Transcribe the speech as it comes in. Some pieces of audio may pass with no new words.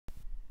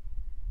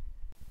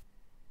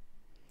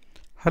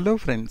Hello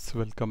friends,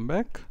 welcome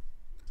back.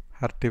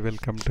 Hearty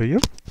welcome to you.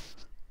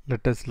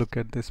 Let us look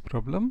at this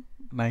problem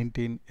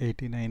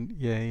 1989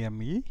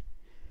 Aime.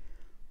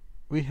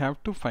 We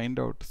have to find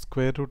out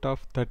square root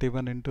of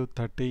 31 into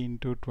 30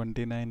 into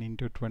 29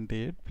 into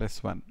 28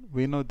 plus 1.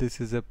 We know this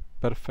is a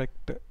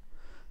perfect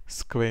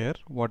square,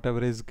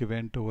 whatever is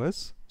given to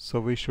us.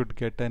 So we should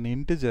get an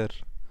integer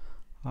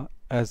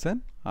as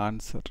an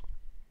answer.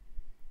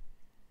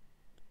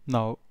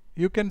 Now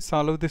you can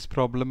solve this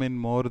problem in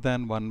more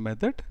than one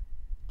method.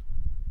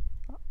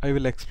 I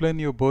will explain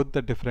you both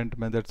the different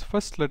methods.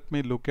 First, let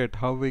me look at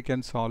how we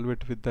can solve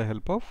it with the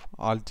help of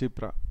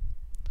algebra.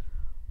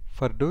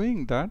 For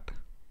doing that,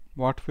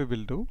 what we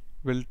will do,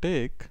 we'll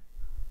take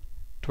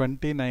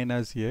 29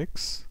 as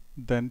x,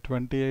 then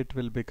 28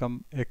 will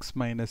become x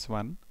minus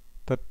 1,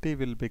 30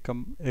 will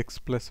become x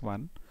plus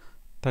 1,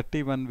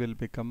 31 will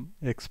become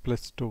x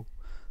plus 2.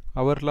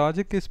 Our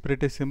logic is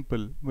pretty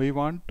simple. We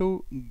want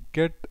to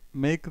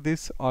make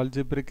this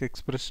algebraic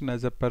expression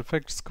as a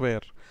perfect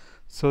square,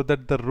 so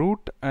that the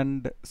root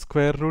and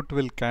square root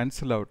will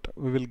cancel out.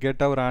 We will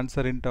get our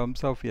answer in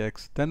terms of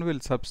x. Then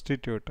we'll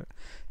substitute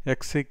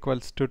x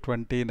equals to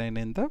 29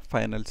 in the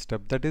final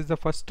step. That is the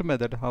first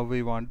method how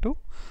we want to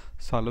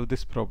solve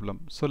this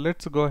problem. So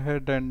let's go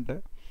ahead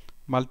and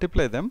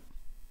multiply them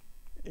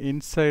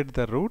inside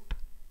the root.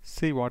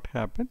 See what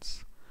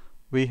happens.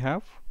 We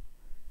have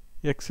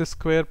x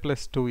square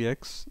plus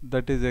 2x,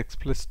 that is x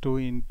plus 2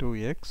 into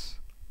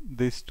x.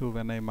 These two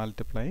when I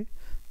multiply,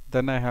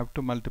 then I have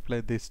to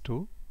multiply these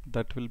two,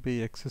 that will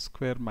be x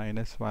square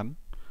minus 1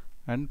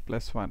 and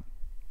plus 1.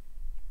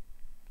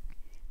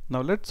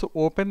 Now let's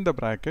open the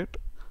bracket.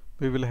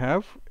 We will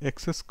have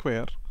x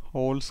square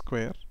whole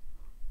square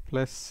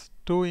plus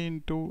 2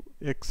 into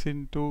x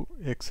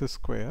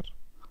square,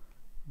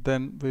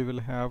 then we will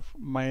have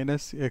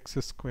minus x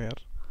square,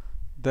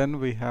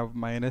 then we have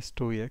minus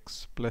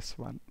 2x plus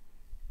 1.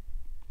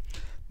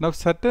 Now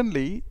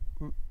certainly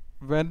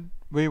when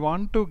we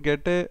want to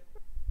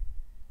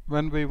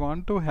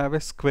have a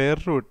square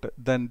root,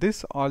 then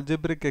this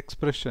algebraic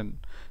expression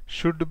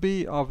should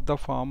be of the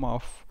form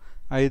of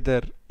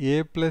either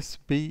a plus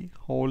b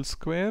whole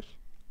square,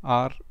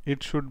 or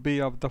it should be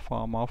of the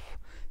form of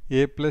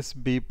a plus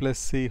b plus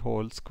c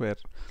whole square.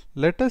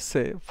 Let us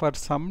say for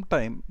some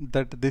time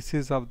that this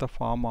is of the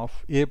form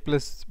of a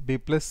plus b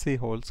plus c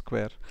whole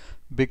square,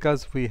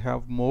 because we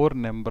have more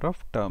number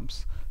of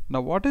terms. Now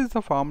what is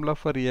the formula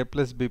for a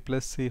plus b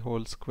plus c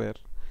whole square?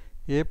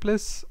 A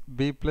plus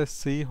b plus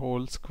c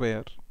whole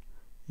square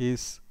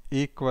is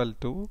equal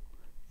to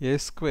a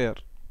square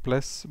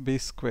plus b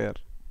square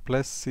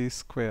plus c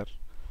square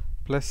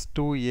plus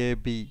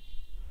 2ab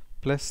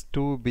plus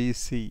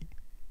 2bc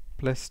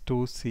plus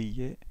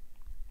 2ca.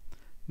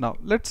 Now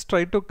let's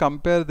try to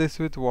compare this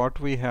with what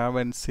we have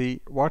and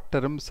see what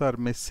terms are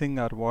missing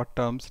or what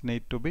terms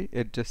need to be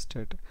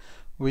adjusted.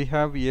 We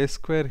have a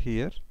square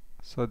here,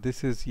 so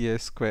this is a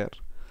square,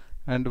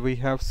 and we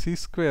have c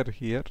square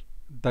here,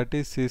 that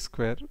is c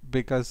square,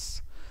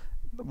 because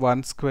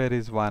 1 square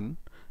is 1.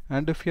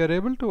 And if you are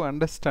able to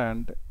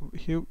understand,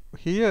 here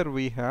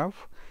we have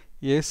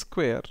a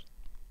square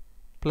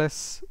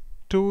plus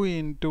 2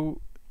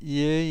 into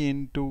a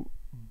into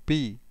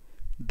b.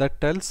 That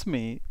tells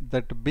me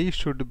that b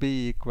should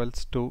be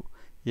equals to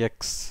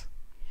x.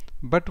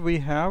 But we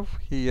have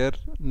here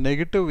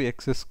negative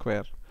x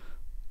square.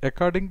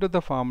 According to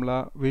the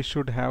formula, we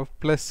should have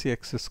plus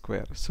x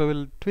square. So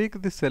we'll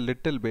tweak this a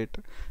little bit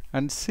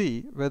and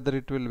see whether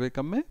it will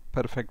become a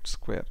perfect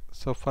square.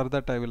 So for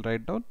that I will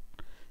write down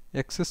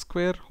x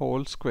square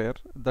whole square,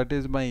 that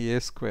is my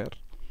a square.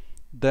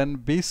 Then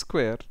b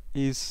square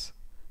is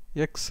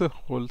x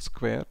whole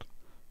square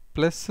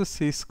plus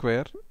c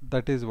square,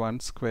 that is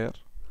 1 square,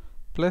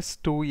 plus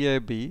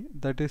 2ab,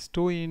 that is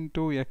 2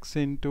 into x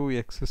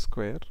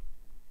square,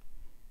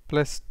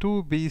 plus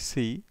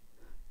 2bc,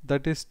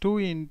 that is 2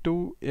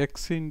 into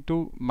x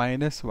into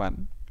minus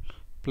 1,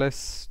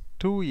 plus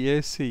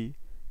 2ac,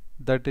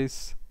 that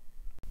is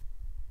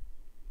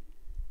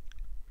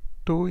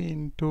 2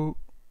 into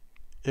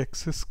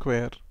x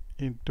square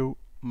into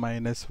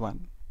minus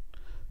 1.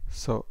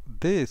 So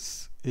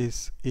this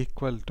is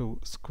equal to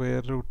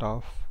square root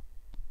of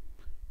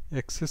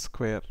x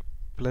square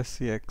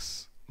plus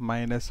x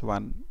minus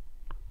 1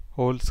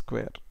 whole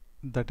square,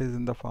 that is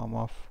in the form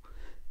of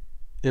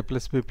a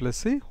plus b plus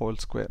c whole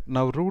square.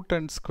 Now root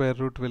and square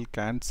root will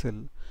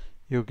cancel.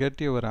 You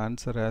get your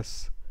answer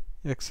as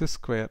x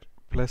square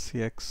plus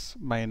x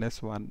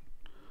minus 1.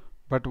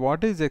 But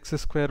what is x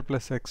square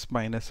plus x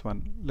minus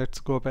 1? Let's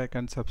go back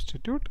and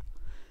substitute.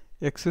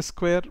 X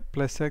square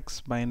plus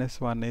x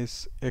minus 1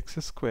 is x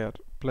square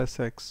plus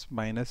x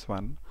minus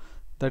 1,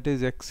 that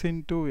is x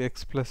into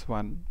x plus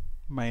 1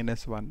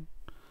 minus 1.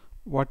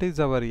 What is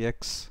our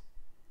x?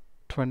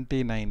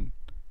 29.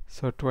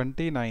 So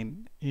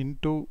 29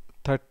 into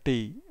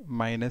 30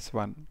 minus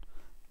 1,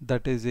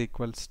 that is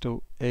equals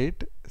to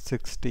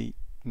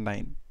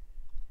 869.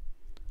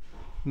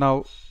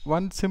 Now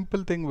one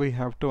simple thing we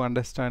have to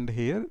understand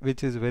here,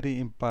 which is very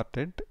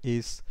important,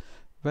 is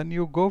When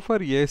you go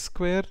for a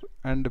square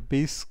and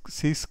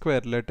c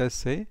square, let us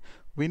say,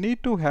 we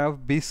need to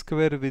have b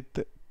square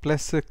with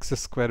plus x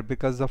square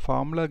because the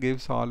formula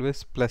gives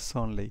always plus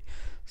only.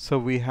 So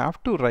we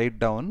have to write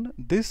down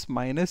this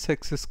minus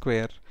x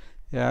square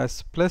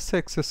as plus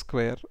x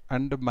square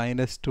and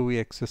minus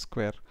 2x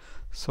square.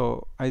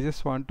 So I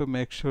just want to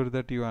make sure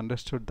that you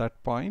understood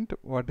that point.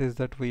 What is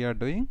that we are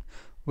doing?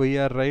 We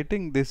are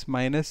writing this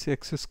minus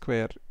x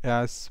square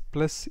as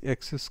plus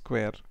x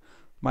square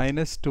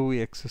minus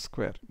 2x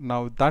square.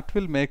 Now that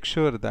will make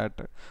sure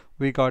that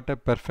we got a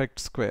perfect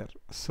square.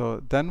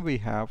 So then we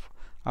have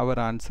our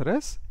answer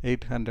as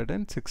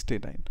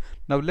 869.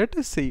 Now let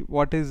us see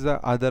what is the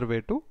other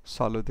way to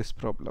solve this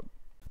problem.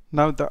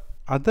 Now the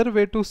other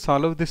way to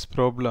solve this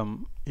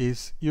problem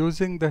is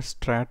using the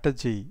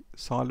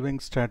solving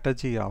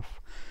strategy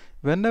of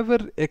whenever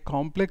a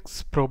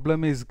complex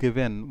problem is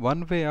given,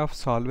 one way of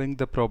solving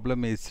the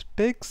problem is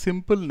take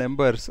simple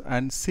numbers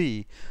and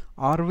see,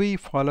 are we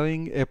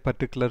following a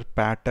particular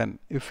pattern?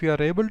 If you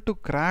are able to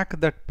crack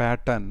that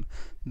pattern,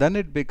 then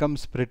it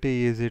becomes pretty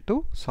easy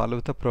to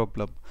solve the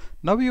problem.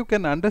 Now you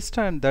can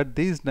understand that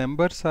these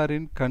numbers are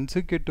in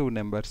consecutive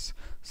numbers.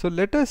 So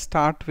let us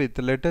start with,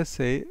 let us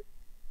say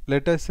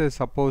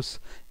suppose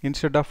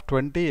instead of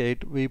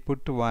 28 we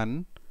put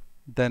 1,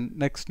 then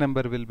next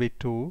number will be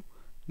 2,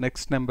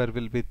 next number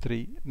will be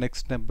 3,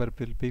 next number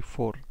will be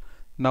 4.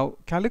 Now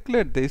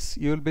calculate this,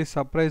 you will be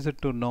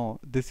surprised to know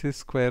this is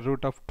square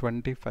root of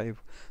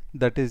 25,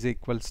 that is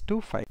equals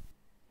to 5.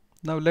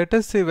 Now let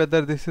us see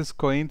whether this is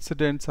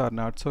coincidence or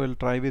not. So we'll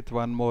try with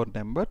one more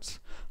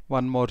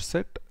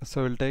set.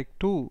 So we'll take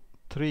 2,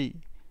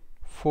 3,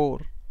 4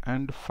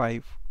 and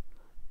 5,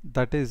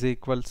 that is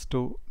equals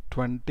to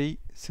 20,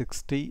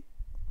 60,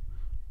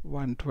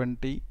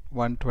 120,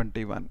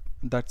 121,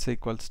 that's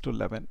equals to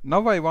 11.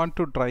 Now I want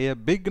to try a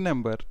big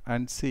number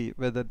and see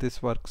whether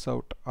this works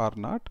out or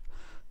not.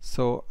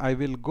 So I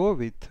will go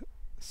with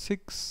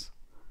 6,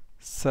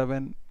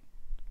 7,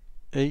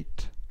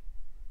 8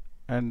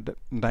 and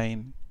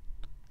 9.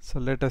 So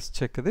let us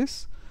check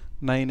this.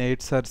 9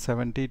 8s are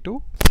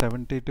 72.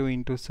 72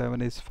 into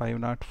 7 is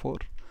 504.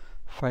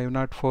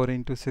 504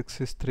 into 6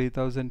 is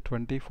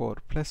 3024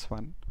 plus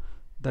 1.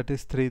 That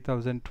is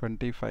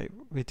 3025,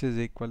 which is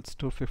equals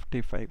to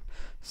 55.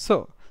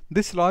 So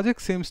this logic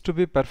seems to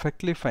be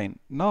perfectly fine.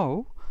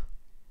 Now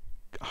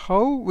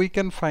how we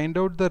can find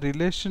out the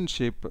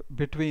relationship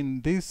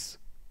between these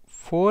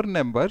four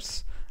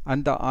numbers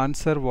and the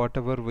answer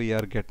whatever we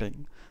are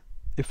getting?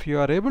 If you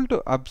are able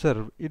to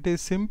observe, it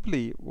is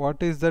simply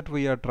what is that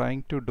we are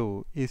trying to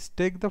do is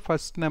take the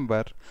first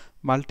number,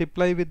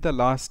 multiply with the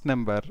last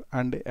number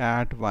and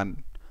add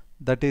 1.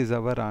 That is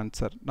our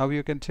answer. Now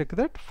you can check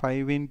that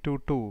 5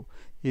 into 2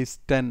 is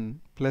 10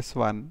 plus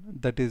 1,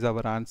 that is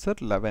our answer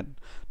 11.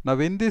 Now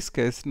in this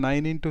case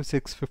 9 into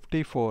 6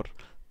 54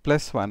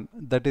 plus 1,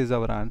 that is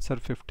our answer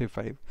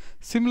 55.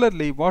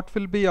 Similarly, what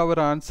will be our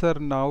answer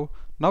now?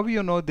 Now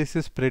you know this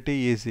is pretty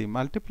easy.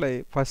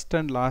 Multiply first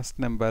and last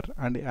number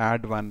and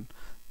add 1,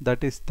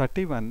 that is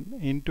 31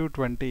 into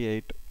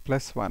 28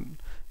 plus 1,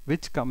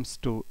 which comes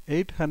to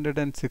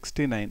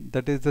 869.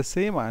 That is the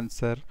same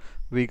answer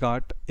we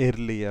got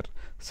earlier.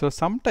 So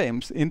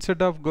sometimes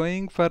instead of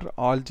going for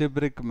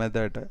algebraic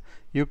method,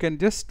 you can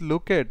just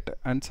look at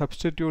and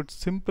substitute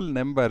simple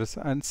numbers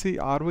and see,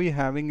 are we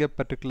having a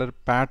particular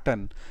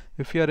pattern?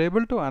 If you are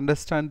able to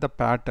understand the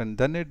pattern,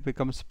 then it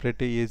becomes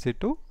pretty easy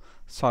to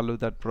solve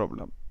that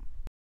problem.